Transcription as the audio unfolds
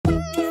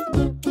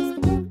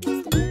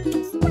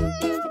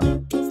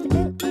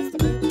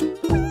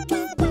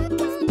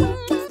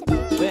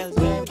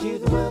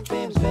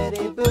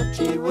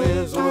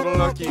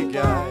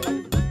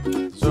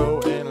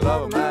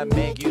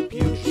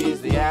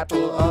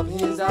of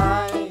his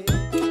eye.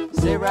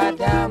 Sit right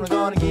down, we're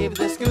gonna give you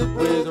the scoop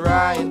with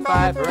Ryan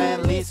Pfeiffer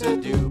and Lisa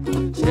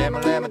Doop.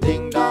 Stamma-lamma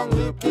ding-dong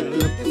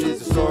loop-de-loop. This is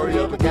the story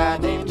of a guy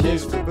named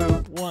Mr.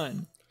 Boop.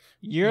 One.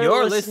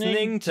 You're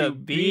listening to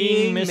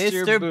Being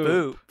Mr.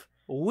 Boop.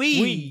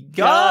 We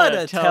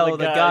gotta tell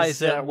the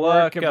guys at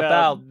work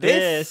about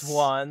this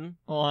one.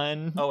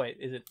 Oh wait,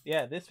 is it?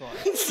 Yeah, this one.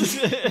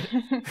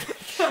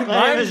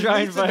 My name is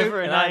Ryan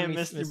Pfeiffer and I am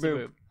Mr.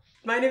 Boop.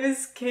 My name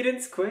is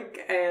Cadence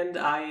Quick and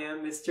I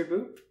am Mr.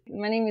 Boop.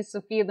 My name is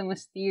Sophia the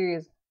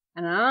Mysterious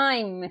and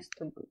I'm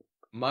Mr. Boop.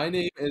 My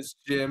name is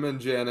Jim and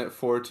Janet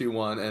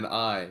 421 and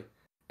I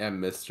am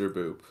Mr.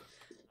 Boop.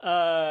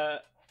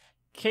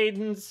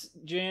 Cadence,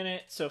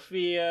 Janet,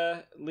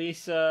 Sophia,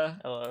 Lisa.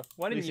 Hello.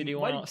 Lisa, do you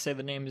want to say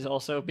the names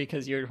also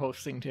because you're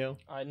hosting too?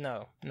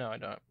 No, I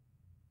don't.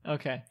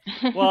 Okay.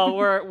 Well,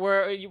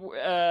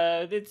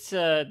 it's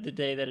the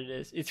day that it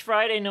is. It's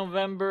Friday,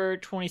 November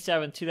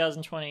 27th,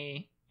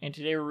 2020, and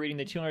today we're reading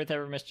the 200th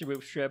ever Mr.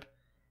 Boop strip.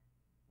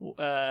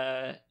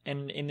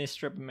 And in this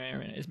strip,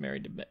 Marin is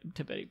married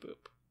to Betty Boop.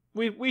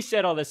 We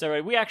said all this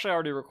already. We actually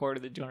already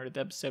recorded the 200th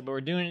episode, but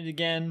we're doing it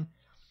again.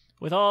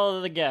 With all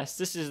of the guests,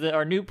 this is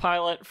our new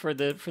pilot for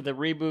the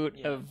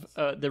reboot of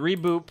the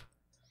reboop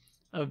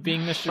of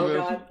Being Mr. Boop.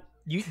 God.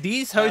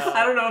 These hosts.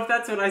 I don't know if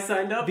that's what I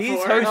signed up these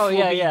for. hosts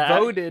will be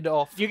voted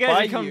off. You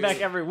guys are coming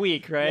back every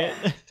week, right?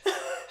 Yeah.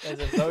 There's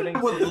a voting.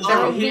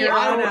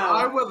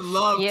 I would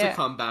love to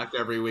come back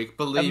every week.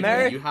 Believe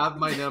me, you have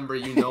my number.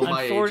 You know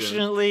my agent.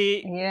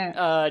 Unfortunately,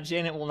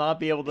 Janet will not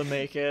be able to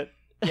make it.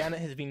 Janet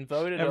has been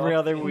voted every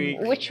off other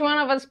week. Which one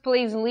of us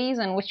plays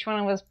Lisa and which one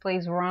of us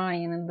plays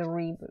Ryan in the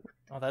reboot?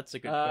 Oh, that's a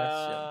good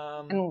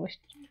question. And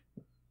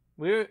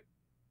We're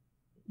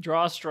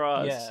draw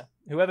straws. Yeah.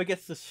 Whoever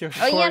gets the shirt.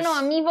 Oh yeah, no,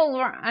 I'm evil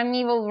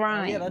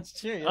Ryan. Oh, yeah, that's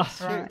true. That's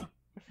true.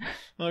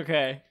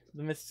 Okay.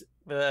 So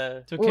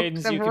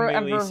Cadence, you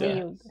can be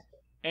Lisa.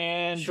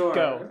 And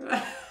go.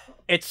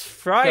 It's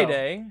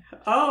Friday.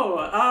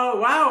 Oh,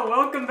 wow!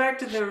 Welcome back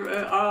to the.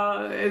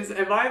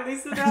 Am I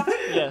Lisa now?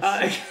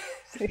 Yes.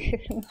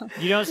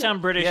 You don't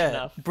sound British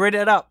enough. Brit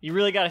it up. You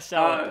really gotta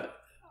sell it.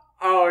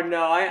 Oh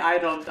no, I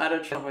don't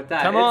trouble with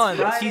that. Come on, it's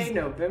Friday,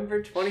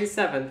 November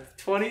 27th,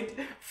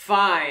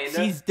 Fine.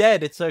 She's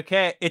dead. It's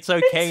okay. It's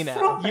okay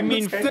now. You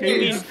mean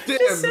fine?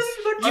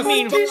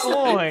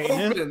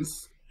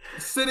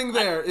 Sitting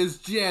there is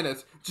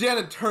Janet.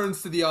 Janet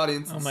turns to the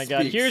audience. Oh my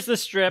god! Here's the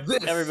strip,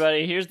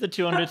 everybody. Here's the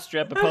 200th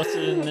strip. I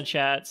posted it in the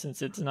chat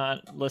since it's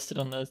not listed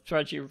on the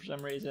spreadsheet for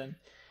some reason.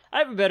 I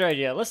have a better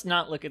idea. Let's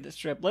not look at the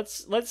strip.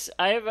 Let's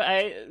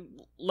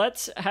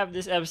have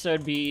this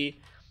episode be.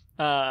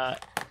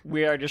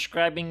 We are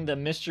describing the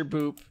Mr.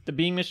 Boop, the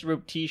Being Mr.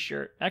 Boop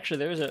T-shirt.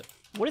 Actually,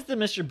 what does the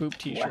Mr. Boop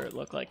T-shirt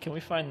look like? Can we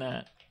find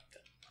that?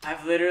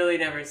 I've literally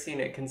never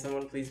seen it. Can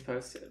someone please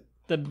post it?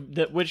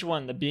 Which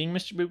one? The Being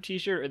Mr. Boop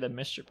T-shirt or the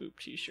Mr. Boop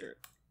T-shirt?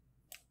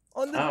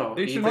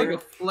 They should make a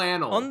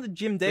flannel. On the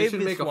Jim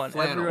Davis one.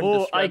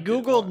 I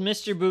googled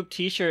Mr. Boop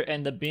T-shirt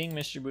and the Being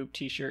Mr. Boop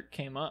T-shirt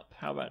came up.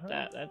 How about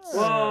that? That's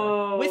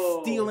whoa.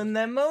 We're stealing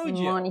their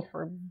mojo.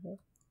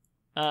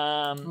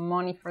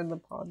 Money for the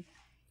pod.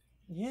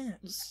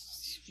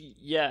 Yes.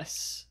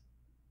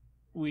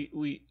 There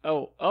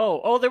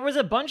was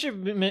a bunch of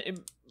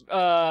Mr.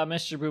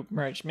 Boop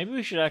merch. Maybe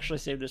we should actually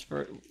save this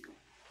for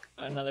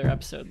another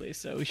episode,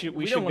 Lisa. We should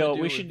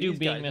do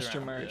Being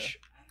Mr. Merch.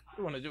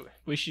 We want to do it.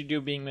 We should do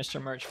Being Mr.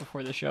 Merch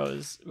before the show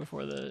is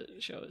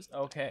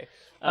okay.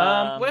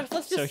 Let's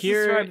just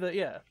describe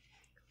the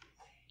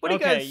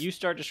you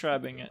start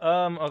describing it.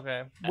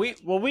 Okay. We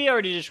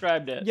already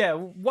described it. Yeah.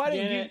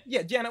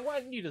 Janet, why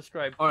don't you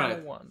describe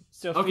one?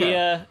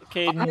 Sophia,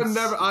 Cadence.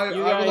 I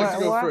would like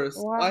to go first.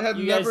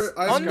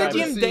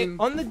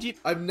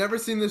 I've never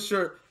seen this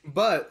shirt,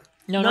 but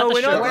we're not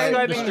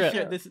describing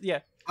the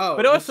shirt.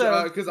 But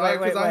also because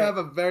I have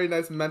a very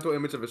nice mental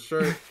image of a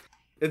shirt.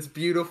 It's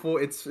beautiful.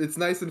 It's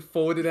nice and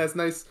folded. It has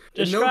no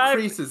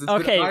creases. It's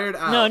been ironed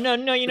out.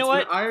 No. You know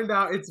what? It's been ironed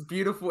out. It's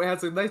beautiful. It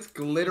has a nice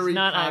glittery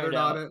pattern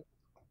on it.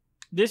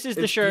 This is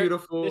the shirt.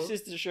 Beautiful. This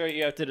is the shirt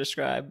you have to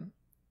describe.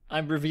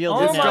 I've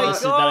revealed it now. This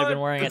is that I've been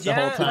wearing it the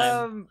whole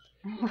time.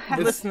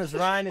 Listeners,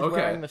 Ryan is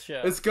wearing the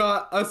shirt. It's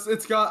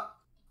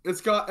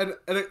got an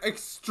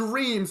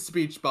extreme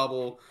speech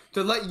bubble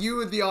to let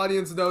you and the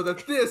audience know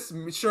that this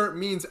shirt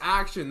means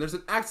action. There's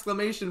an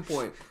exclamation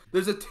point.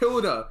 There's a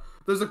tilde.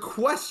 There's a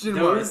question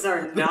mark. Those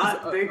are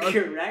not the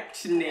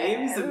correct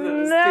names of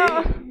those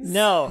things.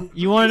 No.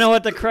 You want to know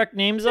what the correct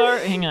names are?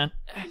 Hang on.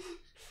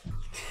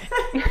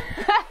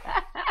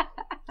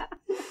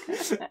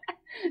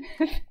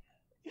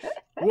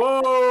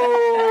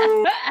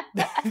 Whoa!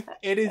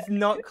 It is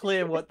not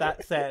clear what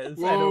that says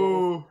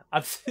Whoa.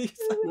 at all.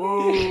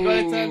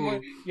 Whoa!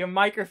 Your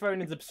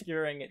microphone is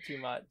obscuring it too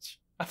much.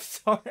 I'm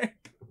sorry.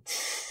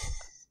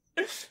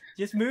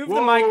 Just move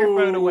the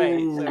microphone away.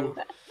 So.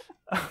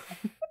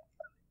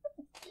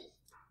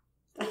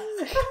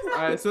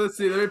 Alright, so let's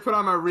see. Let me put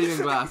on my reading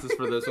glasses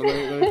for this one.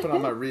 Let me put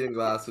on my reading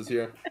glasses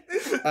here.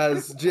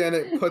 As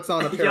Janet puts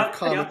on a pair of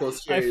comical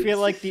shades. I feel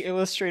like the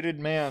illustrated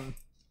man.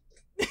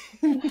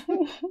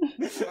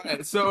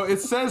 Alright, so it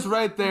says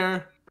right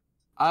there.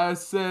 I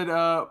said,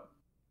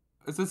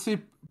 let's see,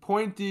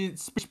 pointy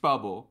speech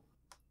bubble,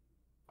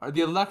 or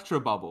the electro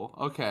bubble.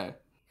 Okay.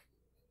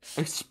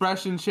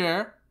 Expression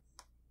chair.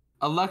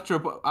 I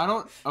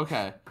don't.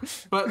 Okay,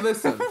 but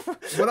listen,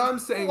 what I'm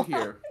saying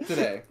here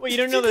today. Well, you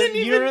don't know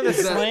the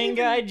slang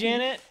guy,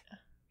 Janet.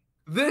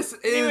 This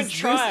even is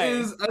try.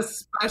 this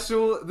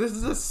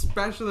is a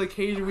special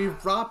occasion.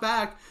 We've brought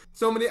back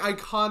so many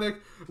iconic.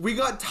 We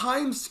got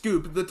time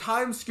scoop. The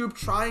time scoop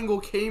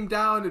triangle came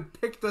down and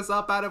picked us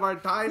up out of our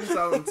time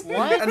zones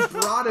and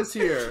brought us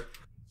here.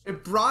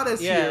 It brought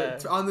us here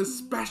on this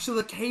special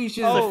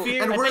occasion,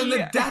 and we're in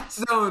the death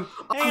zone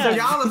on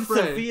Gallifrey.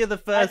 Sophia, the I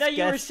first thought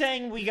you were guest.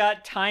 saying we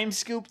got time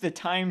scoop the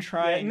time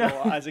triangle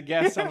as a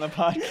guest on the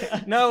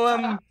podcast.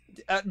 No,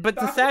 but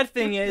the sad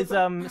thing is,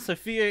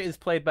 Sophia is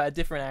played by a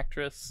different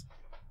actress,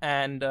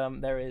 and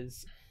there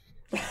is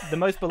the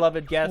most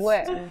beloved guest.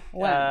 Where?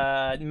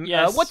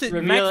 Yes, what's it?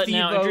 reveal Max it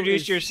now. Devo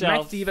Introduce is,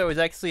 yourself. Max Devo is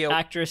actually a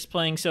Actress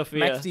playing Sophia.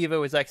 Max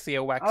Devo is actually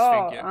a wax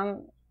Oh, figure.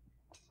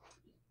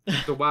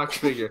 The wax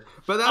figure.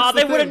 But that's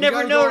They the would have thing, we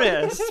never gotta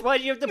go- noticed. Why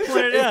do you have to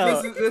point it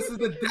out? This is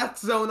the death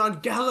zone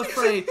on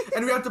Gallifrey,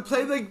 and we have to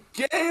play the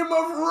game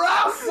of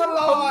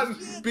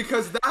Rassilon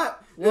because that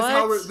is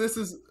how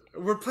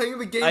we're playing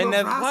the game of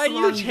Rassilon. Why do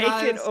you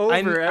take it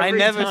over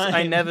every time?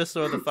 I never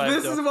saw the Five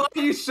This Doctors. is why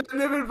you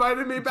shouldn't have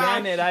invited me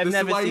back. Janet, I've This is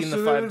never why you seen the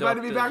shouldn't Five have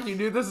invited me Doctors. back. You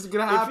knew this was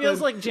gonna It happen. feels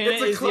like Janet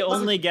It's a is the close-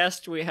 only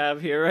guest we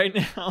have here right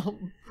now.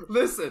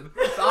 Listen,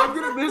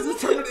 this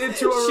is turned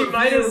into a She review.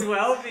 might as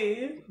well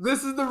be.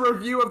 This is the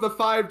review of the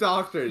Five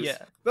Doctors. Yeah.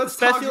 Let's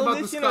talk Special about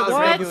edition this or the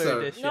classic regular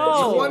episode. edition?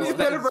 No. The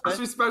 20th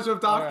anniversary special of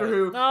Doctor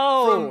Who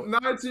No. from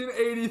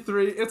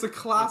 1983. It's a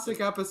classic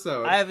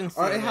episode. I haven't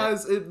seen Alright, it. It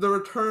has the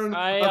return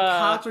I, of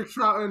Patrick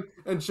Troughton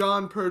and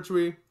John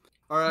Pertwee.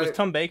 Alright, Was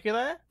Tom Baker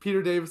there?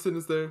 Peter Davison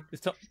is there. Is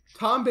Tom...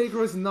 Tom Baker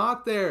was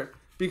not there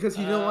because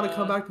he didn't want to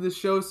come back to the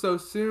show so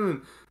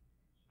soon.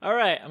 All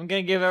right, I'm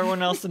gonna give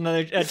everyone else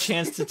a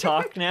chance to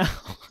talk now.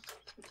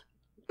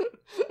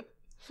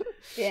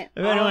 Yeah.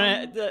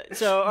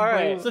 So, all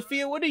right,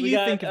 Sophia, what do We you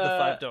got, think of the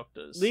Five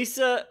Doctors?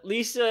 Lisa,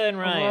 and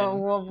Ryan.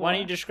 Whoa. Why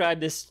don't you describe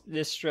this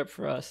strip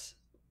for us?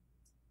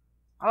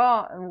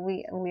 Oh,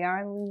 we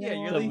are. Yeah,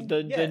 you're The, Lisa.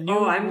 the, Yeah. the new.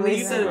 Oh, I'm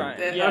Lisa. Right.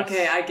 Yes.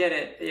 Okay, I get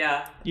it.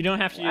 Yeah. You don't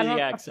have to do I the don't-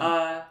 accent.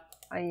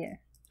 Oh yeah.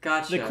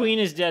 Gotcha. The queen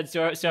is dead,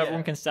 so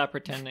everyone can stop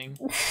pretending.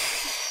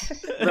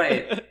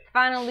 Right.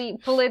 Finally,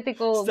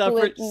 political. Stop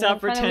finally,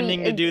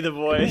 pretending to do the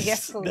voice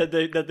yes. that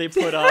they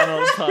put on all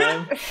the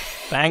time.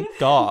 Thank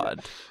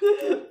God.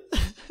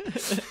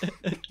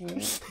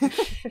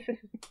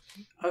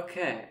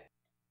 Okay.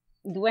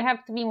 Do I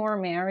have to be more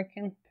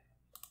American?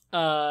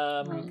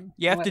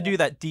 You have to do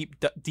that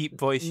deep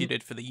voice you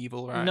did for the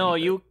evil Ryan. No,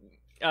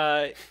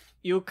 but-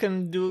 you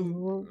can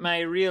do my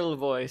real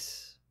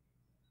voice.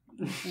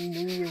 Do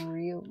you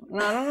real?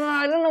 No,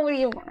 I don't know what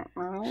you.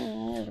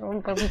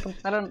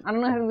 I don't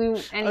know how to do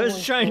any. I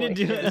was trying to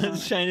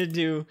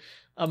do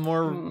a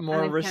more an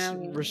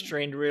Italian.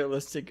 restrained,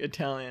 realistic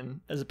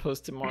Italian as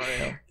opposed to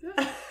Mario.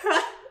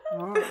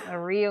 A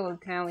real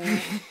Italian.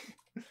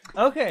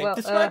 Okay, Well,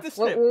 describe the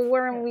strip. what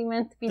were we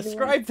meant to be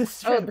Describe the doing?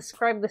 strip. Oh,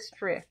 describe the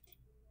strip.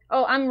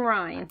 Oh, I'm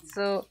Ryan,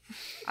 so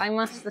I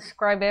must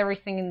describe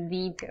everything in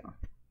detail.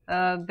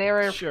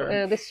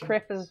 Sure. This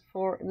strip is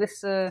for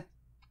this.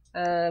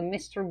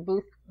 Mr.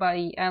 Boop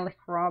by Alec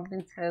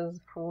Robbins has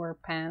 4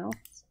 panels,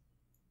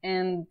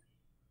 and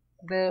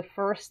the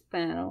first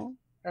panel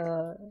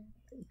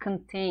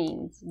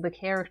contains the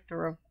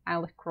character of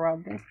Alec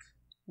Robbins.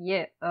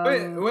 Yeah.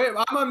 Wait,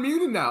 I'm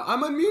unmuted now.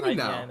 I'm unmuted I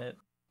now. get it.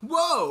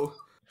 Whoa!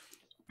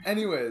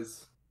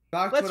 Anyways,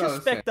 back to Let's what I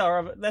was saying.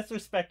 let's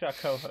respect our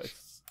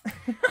co-hosts.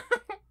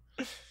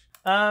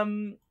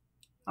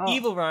 Oh.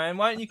 Evil Ryan,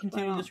 why don't you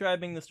continue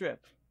describing the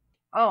strip?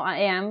 Oh, I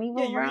am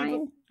Evil Yeah, you're Ryan?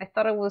 evil. I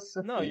thought it was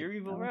Sophie. No, you're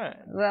Evil Ryan.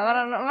 I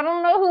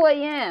don't know who I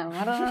am.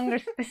 I don't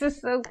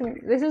understand.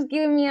 This is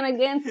giving me an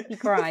identity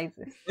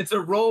crisis. It's a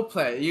role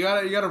play. You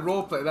gotta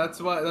role play. That's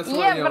why.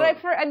 Yeah, you but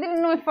know, I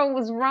didn't know if I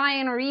was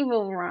Ryan or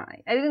Evil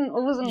Ryan. I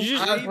wasn't. You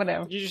just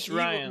whatever. You just Evil,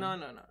 Ryan. No.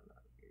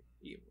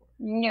 Evil.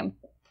 Yeah.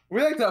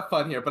 we like to have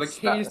fun here, but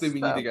occasionally we need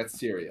Stop. to get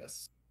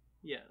serious.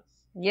 Yes.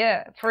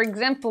 Yeah. For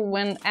example,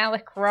 when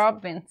Alec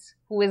Robbins,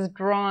 who is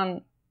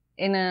drawn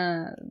in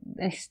an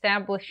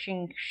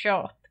establishing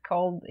shot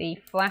called a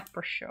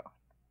flapper shot.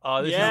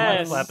 Oh, this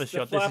Yes, is my flapper the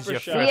shot. This is flapper your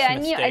shot. first Yeah, I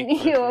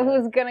mistake. knew I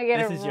was gonna get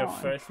This it is your wrong.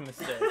 first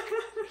mistake.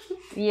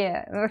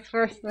 Yeah, the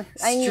first.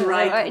 I knew.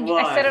 Strike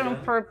I said it one.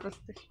 on purpose.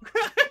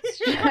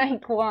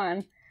 Strike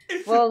one.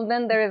 Well,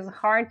 then there's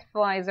heart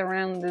flies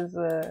around his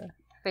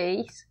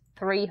face.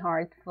 3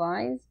 heart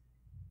flies.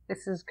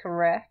 This is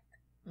correct.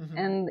 Mhm.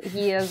 And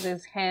he has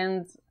his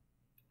hands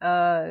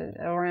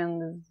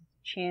around his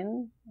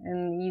chin,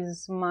 and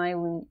he's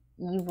smiling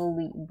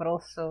evilly, but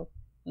also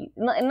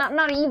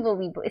not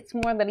evilly, but it's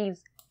more that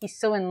he's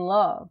so in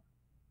love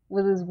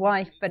with his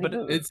wife. But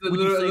It's a Would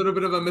you say- little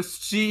bit of a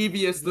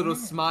mischievous little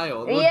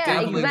smile. A little yeah,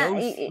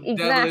 devilish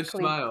exactly.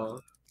 smile.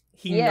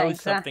 He Yeah,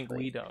 knows something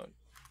exactly. we don't.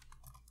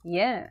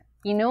 Yeah,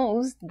 he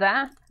knows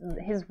that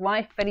his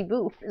wife Betty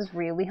Boop is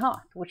really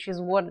hot, which is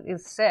what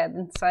is said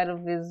inside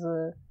of his.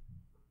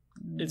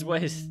 It's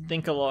what his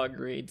think-a-log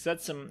reads.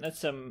 That's some.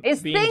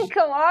 His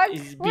think-a-log.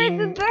 Where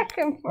did that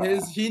come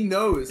from? He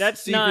knows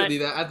That's secretly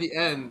not- that at the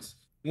end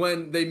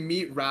when they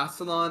meet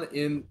Rassilon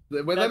in.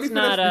 Wait, let That's me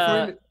finish.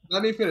 not,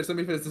 Let me finish.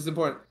 This is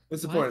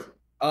important.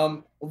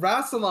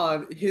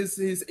 Rassilon,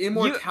 his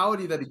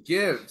immortality that he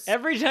gives.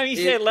 Every time you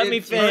say let me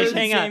finish, turns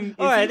hang on. him-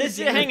 All right, is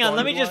he this the hang on.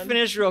 Let me James just Bond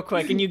finish real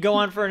quick, and you go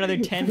on for another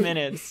 10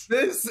 minutes.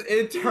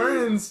 It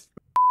turns.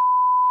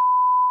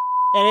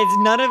 And it's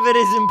none of it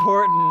is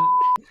important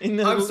in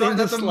the, I'm sorry, in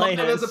the that's a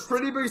slightest.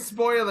 pretty big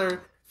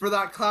spoiler for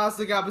that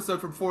classic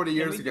episode from 40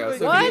 years we do ago. it?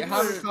 So What? if you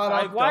haven't caught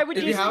up, Why would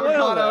if you haven't spoil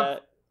caught that?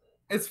 up,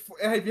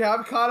 if you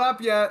haven't caught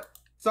up yet,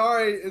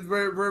 sorry,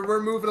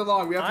 we're moving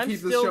along. We have to I'm keep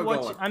this still show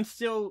watching.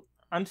 going.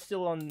 I'm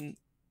still on.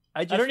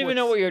 I don't even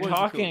know what you're watched- it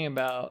talking called?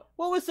 about.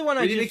 What was the one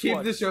I We need to just keep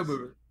watched? this show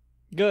moving.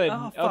 Good.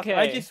 Oh, fuck. Okay.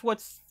 I just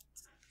watched.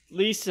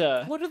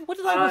 Lisa. What did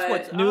I just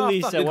watch? New Oh,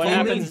 Lisa. fuck, What Demon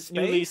happens?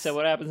 New Space? Lisa.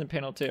 What happens in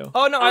panel 2?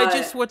 Oh no! I Uh,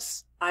 just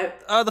watched. I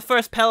The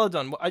first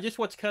Peladon. I just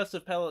watched Curse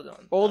of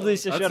Peladon. Old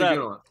Lisa, That's shut a up.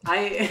 good one.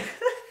 I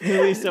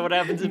New Lisa. What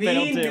happens in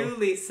panel Me, 2? new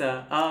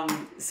Lisa.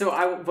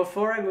 So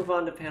before I move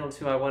on to panel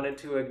 2, I wanted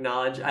to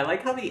acknowledge. I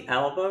like how the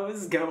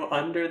elbows go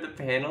under the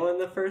panel in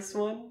the first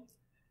one.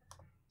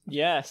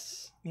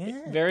 Yes.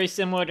 Yeah. Very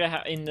similar to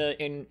how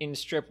in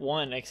strip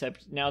 1,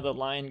 except now the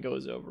line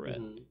goes over it.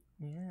 Mhm.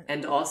 Yeah.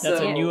 And also,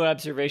 That's a new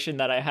observation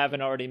that I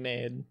haven't already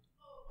made.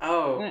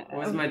 Oh,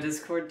 was my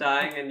Discord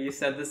dying and you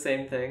said the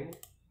same thing?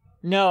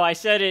 No, I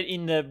said it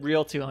in the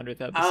real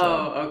 200th episode.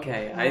 Oh,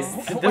 okay.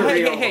 The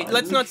Hey, real hey, one.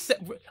 let's not say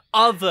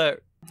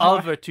other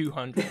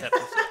 200th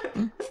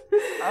episode.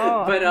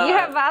 Oh, But, you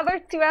have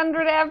other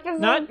 200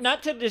 episodes?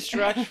 Not to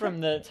distract from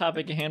the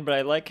topic at hand, but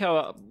I like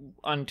how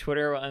on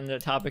Twitter on the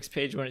topics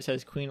page when it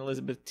says Queen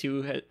Elizabeth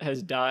II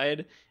has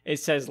died, it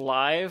says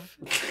live,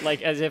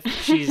 like as if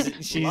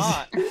she's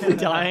Lot.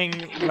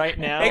 dying right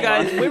now. Hey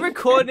guys, we're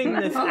recording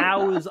this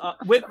hours.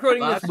 We're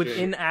recording this Last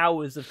within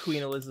hours of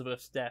Queen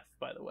Elizabeth's death.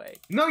 By the way.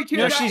 No, you can't.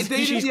 No, that she's-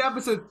 dated she's- the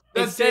episode.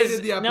 It That says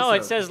dated the episode. no.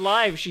 It says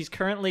live. She's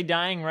currently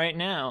dying right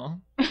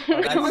now. In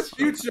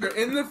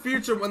the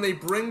future, when they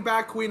bring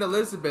back Queen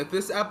Elizabeth,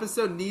 this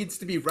episode needs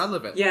to be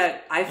relevant. Yeah,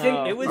 I think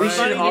Oh. It was we Right. should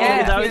funny all.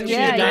 because I was She's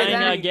yeah, dying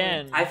exactly.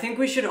 again. I think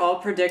we should all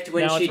predict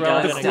when Now she it's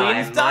relevant does again. die.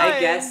 Queen's My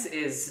dying. guess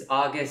is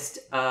August.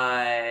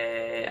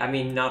 I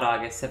mean, not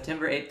August.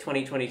 September 8th,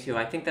 2022.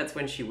 I think that's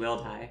when she will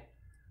die.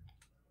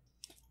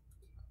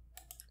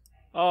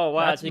 Oh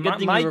wow, That's it's a good my-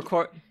 thing my- you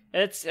record.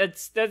 That's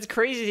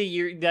crazy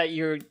that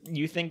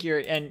you think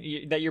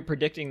that you're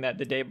predicting that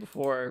the day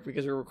before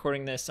because we're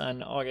recording this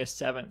on August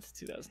 7th,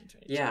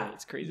 2020. Yeah.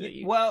 It's crazy that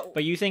you. Well,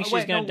 But you think oh, she's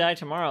wait, gonna no. die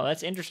tomorrow?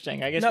 That's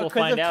interesting. I guess No, we'll 'cause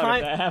find of out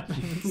time- if that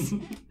happens.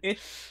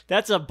 It's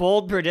That's a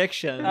bold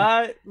prediction.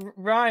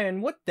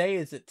 Ryan, what day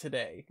is it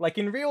today? Like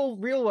in real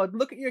world,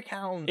 look at your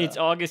calendar. It's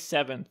August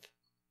 7th.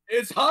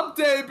 It's Hump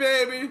Day,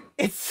 baby.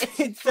 it's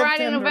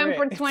Friday, September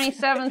November 8th.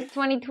 27th,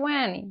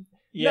 2020.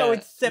 Yeah. No,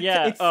 it's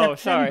yeah. It's Oh,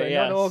 September, sorry.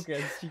 Yes. not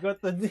August. You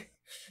got the. Did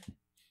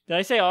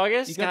I say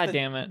August? You got God the-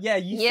 damn it! Yeah,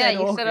 you Yeah, said you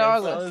August. said I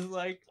August. was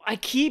like, I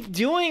keep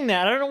doing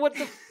that. I don't know what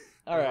the.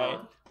 All right.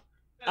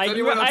 Does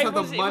anyone else have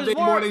was- the it was Monday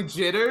more- morning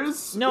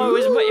jitters? No,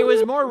 it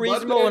was more Monday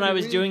reasonable when I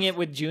was week. doing it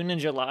with June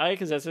and July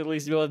because that's at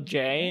least with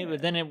J.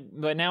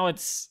 But now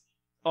it's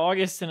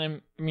August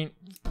and I mean,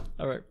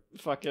 all right,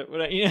 fuck it.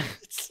 What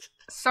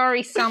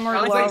Sorry, summer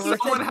Sounds love. like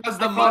someone has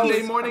the I think Monday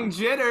it's- morning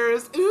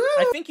jitters. Ooh.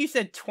 I think you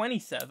said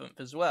 27th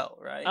as well,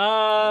 right? It's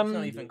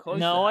not even close. to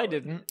no, how I it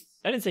didn't. is.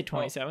 I didn't say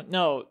 27th.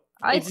 No,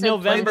 I it's said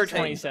November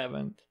 27th.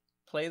 27th.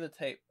 Play the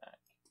tape back.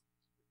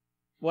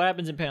 What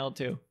happens in panel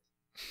 2?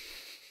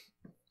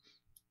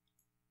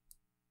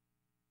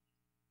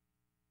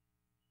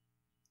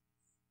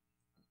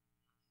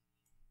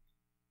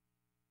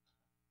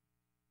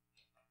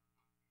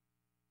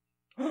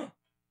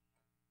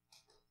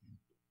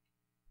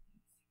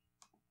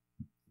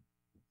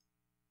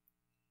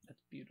 That's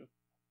beautiful.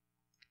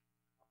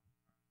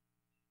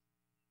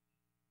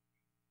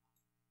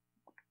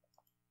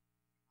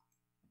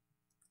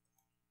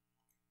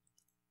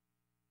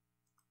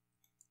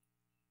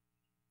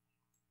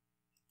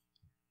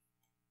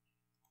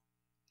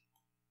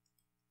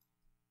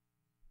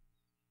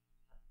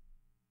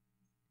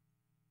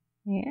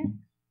 Yeah.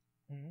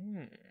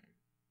 Mm.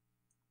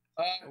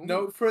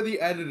 Note for the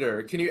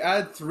editor. Can you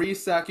add 3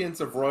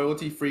 seconds of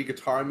royalty-free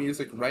guitar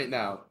music right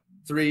now?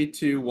 3,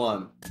 2,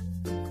 1.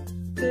 Dun,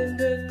 dun,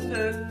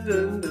 dun,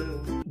 dun,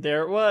 dun.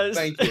 There it was.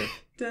 Thank you.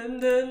 Dun,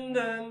 dun,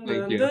 dun, Thank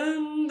dun, you.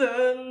 dun,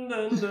 dun,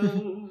 dun,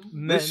 dun.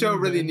 This show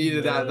really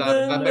needed that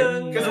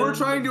because we're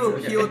trying to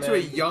appeal to a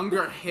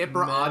younger,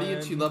 hipper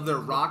audience who love their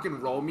rock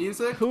and roll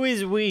music. Who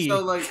is we? So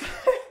like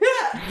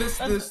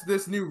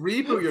this new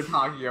reboot you're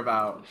talking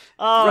about.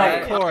 Oh,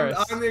 Right. of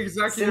course. I'm the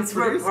executive Since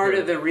we're producer. part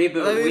of the At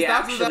reboot, least we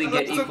that's- actually get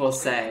that's what- equal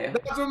say.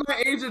 That's what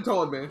my agent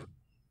told me.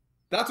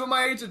 That's what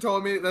my agent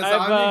told me. I'm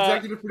I've, the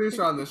executive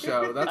producer on this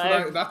show.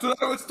 That's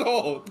what I was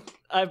told.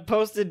 I've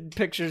posted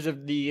pictures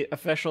of the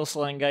official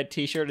Slang Guide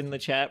T-shirt in the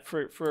chat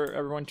for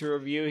everyone to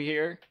review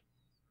here.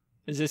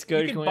 Is this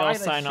good? Can we all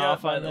sign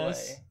off on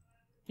this?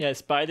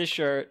 Yes, buy the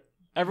shirt.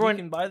 Everyone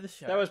can buy the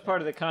shirt. That was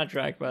part of the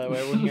contract, by the way.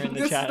 Everyone here in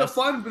the chat. This is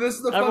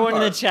the fun Everyone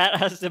part. in the chat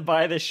has to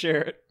buy the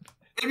shirt.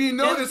 If you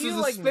notice, there's a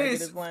like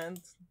space.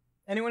 Negative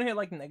Anyone here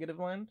like Negative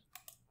Land?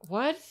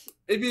 What?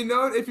 If you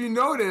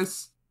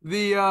notice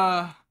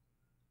the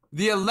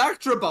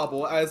Electra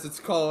bubble, as it's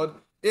called,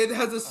 it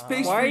has a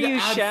space Why for you are to you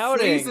add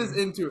shouting? phrases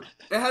into it.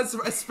 It has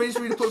a space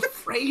for you to put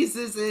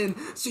phrases in,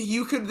 so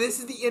you could. This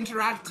is the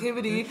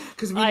interactivity,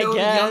 because we know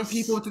that young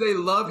people today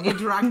love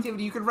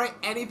interactivity. You can write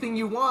anything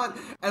you want,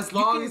 as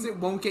long as it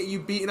won't get you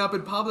beaten up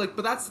in public.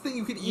 But that's the thing,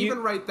 you can even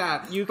write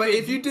that. But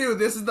if you do,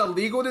 this is the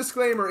legal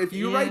disclaimer. If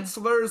you write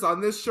slurs on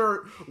this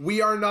shirt,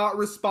 we are not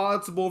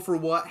responsible for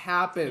what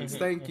happens.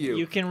 Thank you.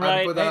 You can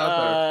write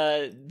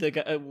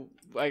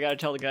I gotta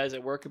tell the guys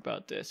at work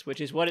about this,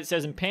 which is what it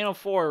says in panel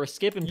 4. We're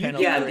skipping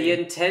panel 3. Yeah, the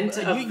intent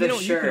of the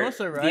shirt.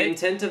 The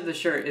intent of the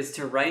shirt is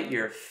to write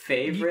your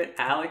favorite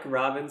Alec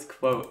Robbins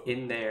quote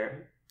in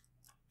there.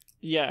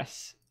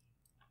 Yes.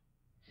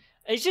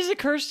 It just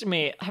occurs to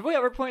me, have we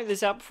ever pointed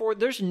this out before?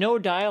 There's no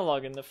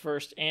dialogue in the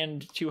first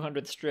and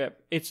 200th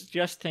strip. It's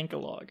just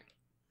Think-A-Log.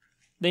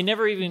 They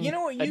never even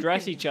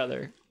address each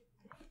other.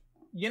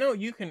 You know what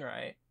you can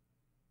write?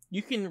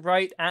 You can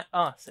write at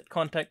us at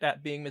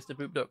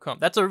contact@beingmrboop.com.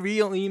 That's a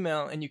real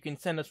email, and you can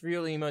send us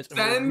real emails.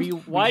 And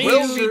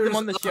we'll read them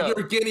on the show.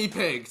 Your guinea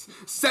pigs.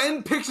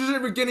 Send pictures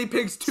of your guinea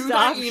pigs to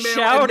Stop that email.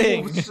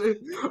 shouting.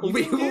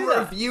 We will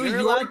review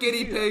your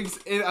guinea pigs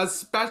in a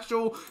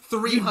special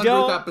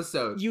 300th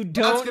episode. You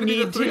don't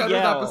need to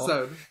yell.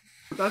 episode.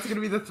 That's gonna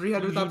be the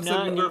 300th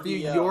episode. We review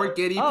your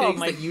guinea pigs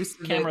that you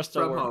submit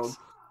from home.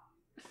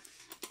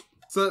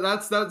 So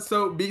that's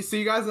so. See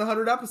you guys in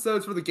 100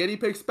 episodes for the guinea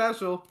pig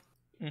special.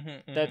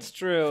 That's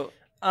true.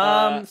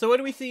 So what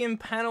do we see in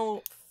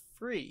panel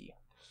 3?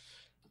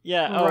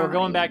 Yeah, we're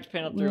going back to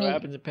panel 3. What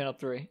happens in panel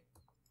 3?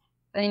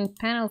 In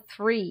panel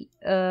 3,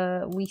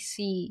 we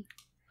see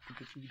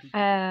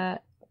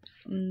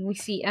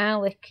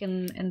Alec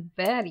and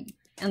Betty,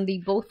 and they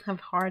both have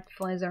heart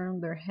flies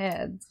around their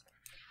heads,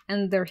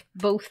 and they're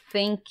both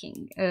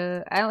thinking.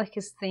 Alec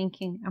is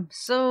thinking, "I'm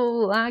so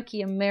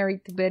lucky I'm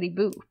married to Betty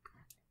Boop,"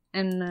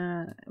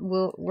 and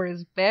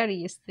whereas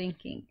Betty is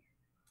thinking,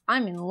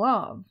 "I'm in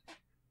love."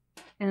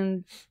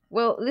 And,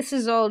 well, this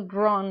is all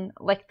drawn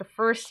like the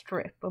first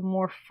strip, but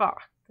more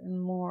fucked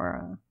and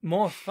more...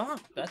 More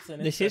fucked? That's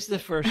an This is the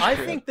first strip.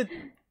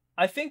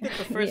 I think that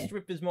the first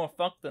strip is more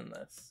fucked than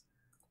this.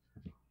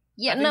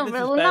 Yeah, no,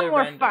 but not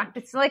more fucked.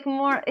 It's like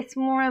more, it's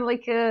more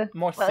like a...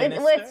 More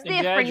sinister? It's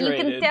different. You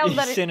can tell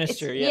that it's...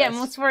 Sinister, yes. Yeah,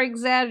 much more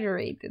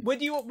exaggerated.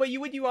 Would you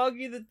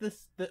argue that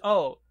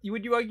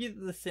would you argue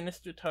that the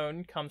sinister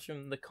tone comes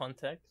from the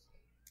context?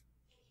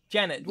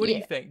 Janet, what do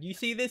you think? Do you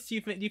see this? Do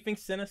you think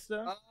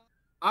sinister?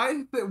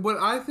 When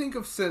I think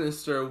of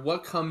sinister,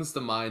 what comes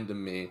to mind to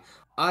me?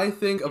 I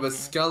think of a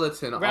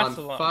skeleton on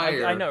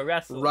fire. I know,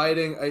 Rassilon.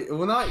 Riding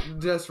not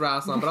just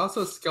Rassilon, but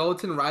also a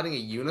skeleton riding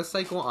a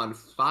unicycle on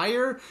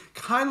fire.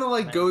 Kind of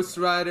like Ghost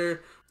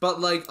Rider,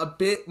 but like a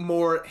bit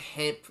more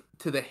hip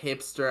to the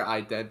hipster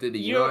identity.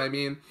 You know what I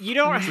mean? You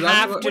don't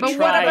have to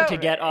try to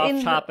get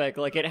off topic.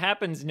 Like, it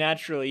happens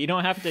naturally. You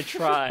don't have to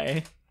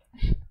try.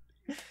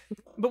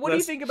 But what do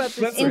you think about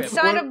this strip?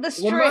 Inside of the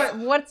strip,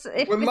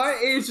 when my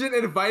agent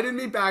invited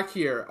me back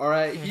here, all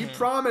right, he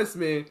promised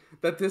me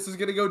that this is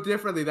gonna go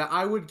differently, that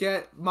I would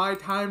get my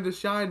time to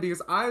shine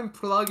because I'm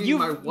plugging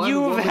my one-woman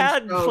show. You've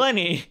had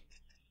plenty.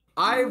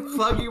 I'm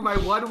plugging my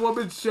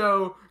one-woman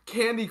show,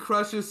 Candy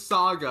Crush's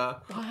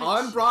Saga,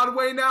 on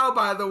Broadway now.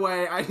 By the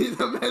way, I need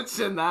to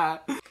mention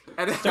that.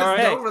 And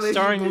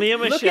starring Leah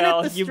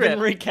Michele. You've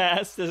been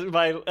recast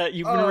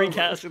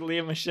recast with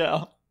Leah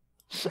Michele.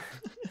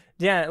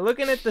 Yeah,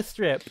 looking at the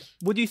strip,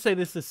 would you say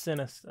this is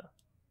sinister?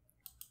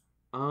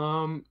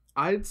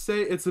 I'd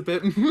say it's a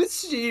bit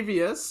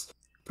mischievous,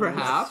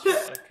 perhaps.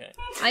 Okay.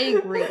 I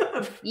agree.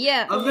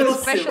 Yeah,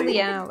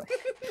 especially Alec.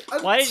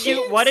 Why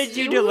did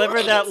you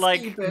deliver that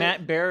like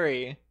Matt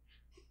Berry?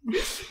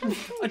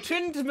 A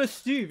tinge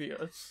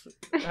mischievous.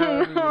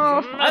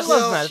 I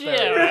love Matt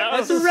Berry.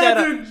 That's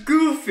rather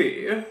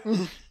goofy.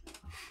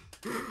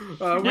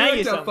 We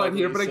like to have fun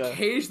here, but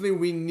occasionally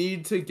we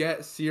need to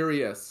get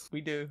serious. We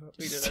do.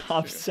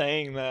 Stop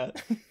saying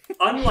that.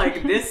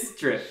 Unlike this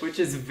strip, which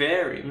is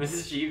very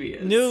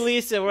mischievous. New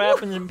Lisa, what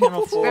happens in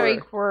panel 4? Very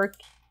quirky.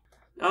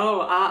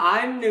 Oh,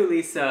 I'm New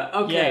Lisa.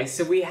 Okay, yes.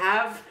 So we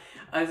have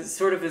a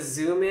sort of a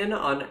zoom in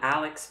on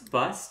Alec's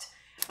bust.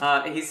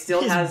 He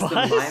still has the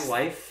my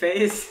wife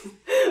face.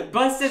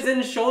 Bust is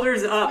in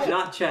shoulders up,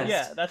 not chest.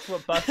 Yeah, that's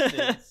what bust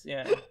is.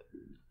 Yeah.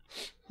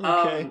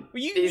 Okay.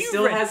 Well, you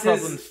still read has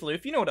Problem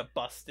Sleuth. You know what a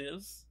bust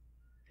is.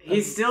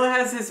 He still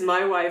has his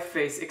my wife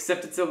face,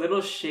 except it's a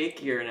little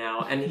shakier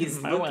now, and he's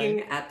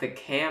looking at the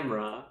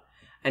camera,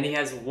 and he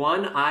has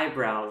one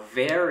eyebrow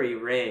very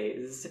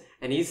raised,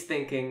 and he's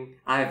thinking,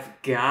 I've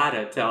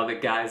gotta tell the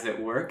guys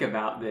at work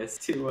about this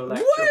 2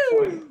 electro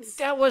points.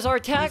 That was our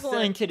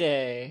tagline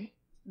today.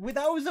 Well,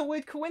 that was a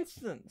weird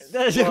coincidence.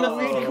 That's a Whoa.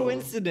 weird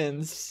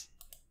coincidence.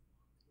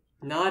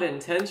 Not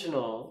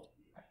intentional.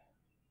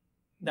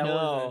 That No.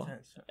 wasn't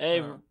intentional.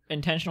 Hey, Oh.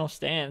 intentional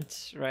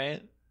stance,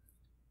 right?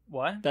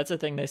 What? That's a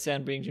thing they say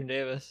on Being Jim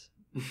Davis.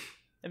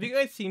 Have you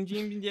guys seen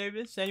Jimmy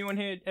Davis? Everyone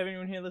here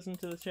listen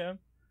to the show?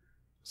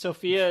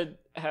 Sophia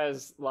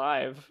has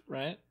live,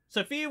 right?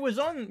 Sophia was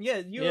on. Yeah,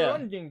 you Yeah. were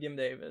on Jim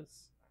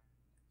Davis.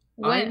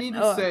 I need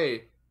to oh,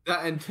 say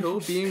that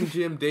until Being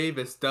Jim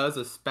Davis does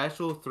a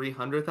special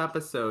 300th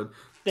episode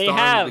They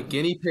starring have. the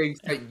guinea pigs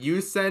that you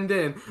send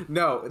in.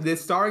 No,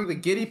 this starring the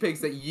guinea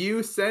pigs that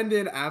you send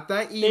in at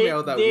that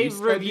email that we They've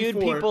said reviewed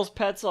before. people's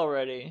pets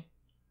already.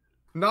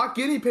 Not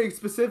guinea pigs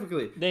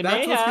specifically. They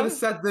that's may what's gonna have.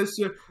 set this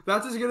show.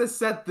 That's what's gonna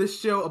set this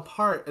show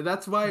apart, and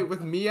that's why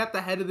with me at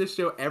the head of this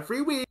show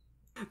every week,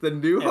 the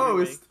new Every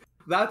host.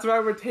 That's why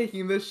we're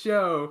taking this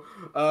show,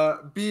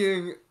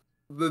 being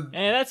the.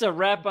 And that's a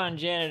wrap on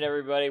Janet,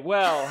 everybody.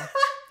 Well,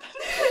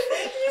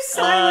 You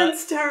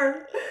silenced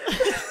her.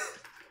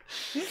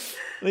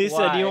 Lisa,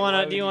 Why? do you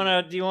Why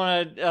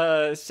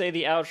wanna say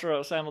the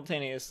outro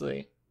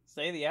simultaneously?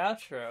 Say the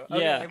outro. Okay,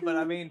 Yeah. but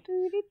I mean,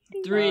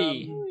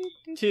 3,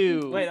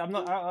 2. wait, I'm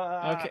not.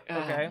 Okay. Oh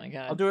Okay. my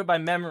God. I'll do it by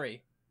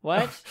memory.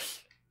 What?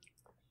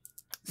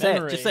 Say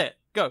Memory. it. Just say it.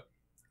 Go.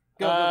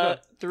 Go.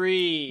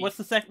 3. What's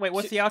the second? Wait,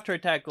 what's the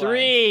outro tagline?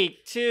 3,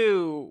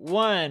 2,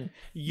 1.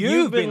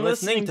 You've been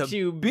listening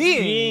to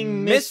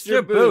Being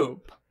Mr. Boop.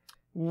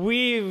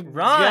 We've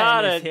Ryan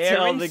gotta is here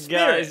tell in the spirit.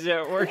 guys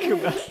at work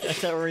about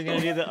that's how we're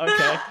gonna do that.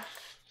 Okay.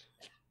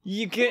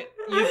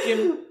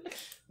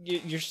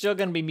 You're still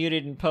gonna be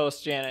muted in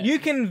post, Janet. You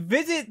can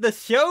visit the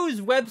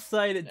show's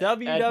website at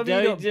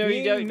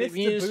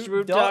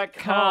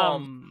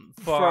www.beingmrboop.com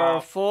for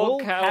a full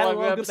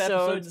catalog of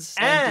episodes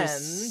and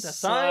to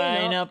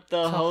sign up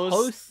to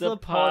host the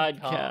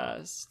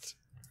podcast.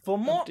 For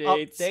more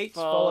updates,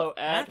 follow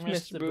at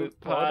Mr. Boop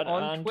Pod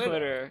on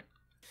Twitter.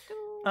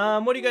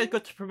 What do you guys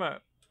got to promote?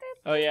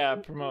 Oh yeah,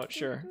 promote,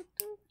 sure.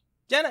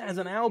 Janet has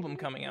an album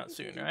coming out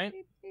soon, right?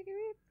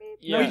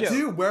 Yeah. We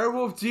do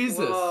Werewolf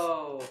Jesus.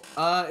 Whoa.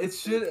 It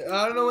should.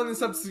 I don't know when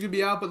this episode's gonna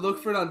be out, but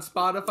look for it on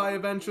Spotify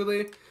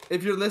eventually.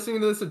 If you're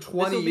listening to this in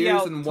 20 This'll be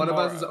years out and one of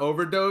us is tomorrow.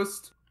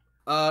 overdosed,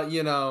 send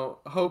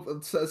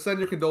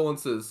your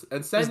condolences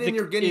and send in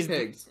your guinea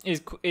pigs.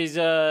 Is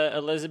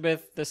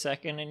Elizabeth II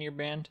in your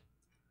band?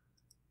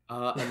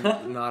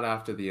 Not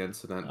after the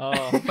incident.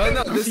 Oh. But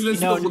no, this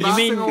is No, the you last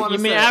mean thing I want you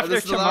to mean say. after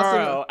This is the last thing-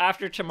 tomorrow?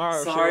 After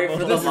tomorrow. Sorry sure.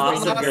 for This the is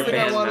loss the of last your thing I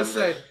band want to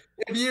member. say.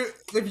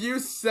 If you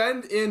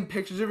send in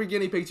pictures of your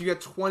guinea pigs, you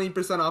get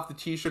 20% off the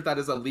T-shirt that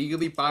is a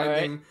legally All right,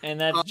 binding. and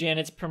that's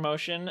Janet's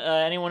promotion.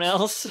 Anyone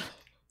else?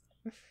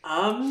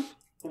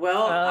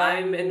 Well,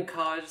 I'm in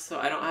college, so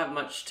I don't have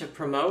much to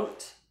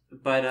promote,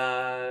 but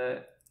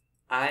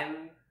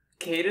I'm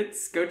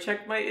Cadence. Go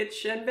check my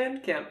Itch and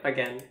Bandcamp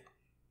again.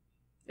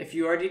 If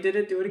you already did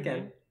it, do it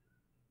again.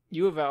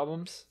 You have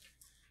albums?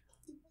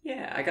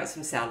 Yeah, I got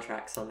some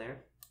soundtracks on there.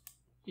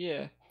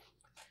 Yeah.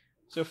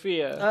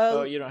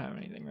 Sophia. You don't have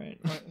anything, right?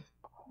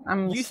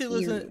 I'm You should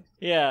listen. scared.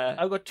 Yeah.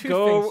 I've got two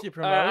things to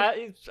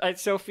promote.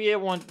 Sophia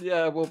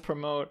will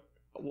promote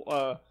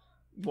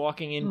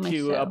walking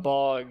into a Myself.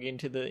 bog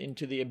into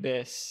the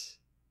abyss.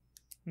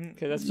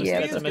 Because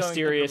Yeah. that's a Sophia's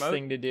mysterious going to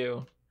thing to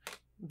do.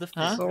 The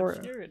Huh?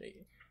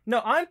 obscurity.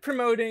 No, I'm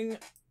promoting.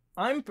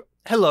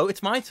 Hello,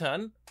 it's my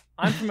turn.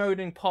 I'm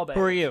promoting Pop Who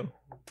are you?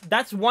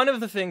 That's one of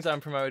the things I'm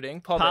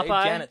promoting.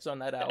 Popeye? Janet's on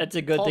that album. That's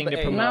a good thing to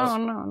Popeye.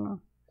 promote. No.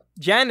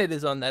 Janet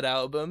is on that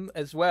album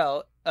as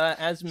well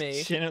as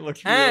me. Janet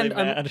looks really And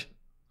mad.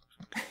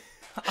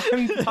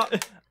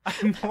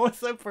 I'm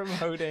also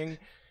promoting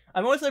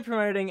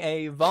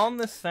a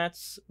Valnus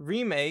Fats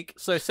remake.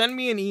 So send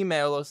me an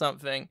email or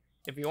something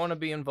if you want to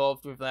be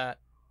involved with that,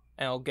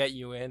 and I'll get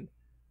you in.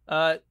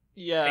 Yeah.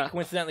 And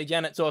coincidentally,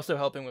 Janet's also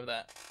helping with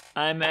that.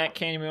 I'm at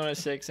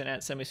Candy106 and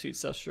at Semi Sweet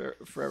Stuff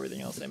for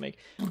everything else I make.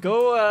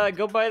 Go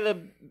buy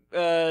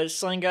the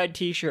Slang Guide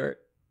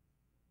T-shirt.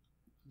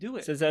 Do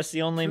it. Says that's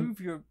the only Prove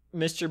your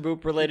Mr.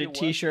 Boop related what?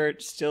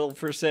 T-shirt still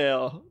for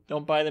sale.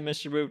 Don't buy the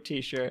Mr. Boop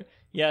T-shirt.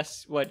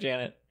 Yes, what,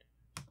 Janet?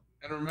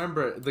 And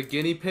remember, the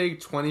guinea pig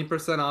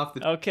 20% off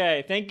the.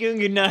 Okay, thank you and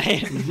good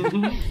night.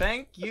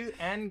 Thank you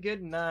and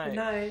good night. Good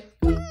night.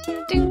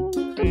 Mr. Boop,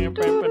 Mr.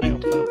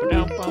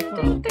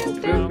 Boop,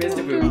 Mr. Boop,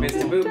 Mr. Boop,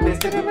 Mr. Boop,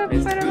 Mr. Boop,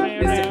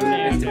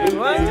 Mr.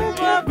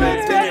 Boop,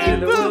 Mr.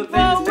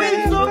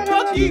 Boop,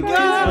 lucky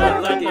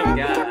guy.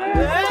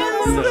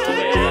 So I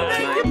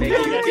might make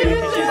you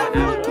get your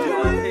apple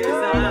on his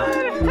eye.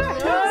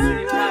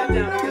 Sit right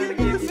down, I'm gonna give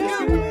you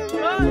some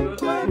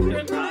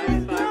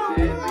prize by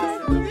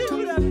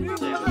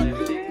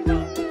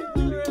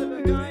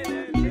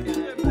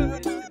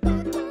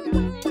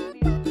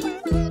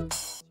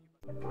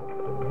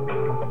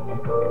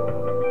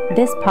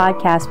This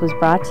podcast was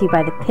brought to you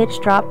by the Pitch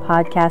Drop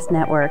Podcast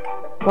Network.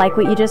 Like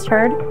what you just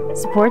heard?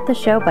 Support the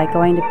show by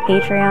going to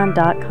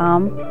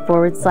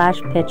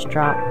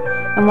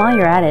patreon.com/pitchdrop. And while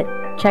you're at it,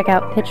 check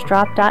out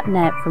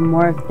pitchdrop.net for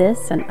more of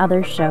this and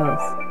other shows.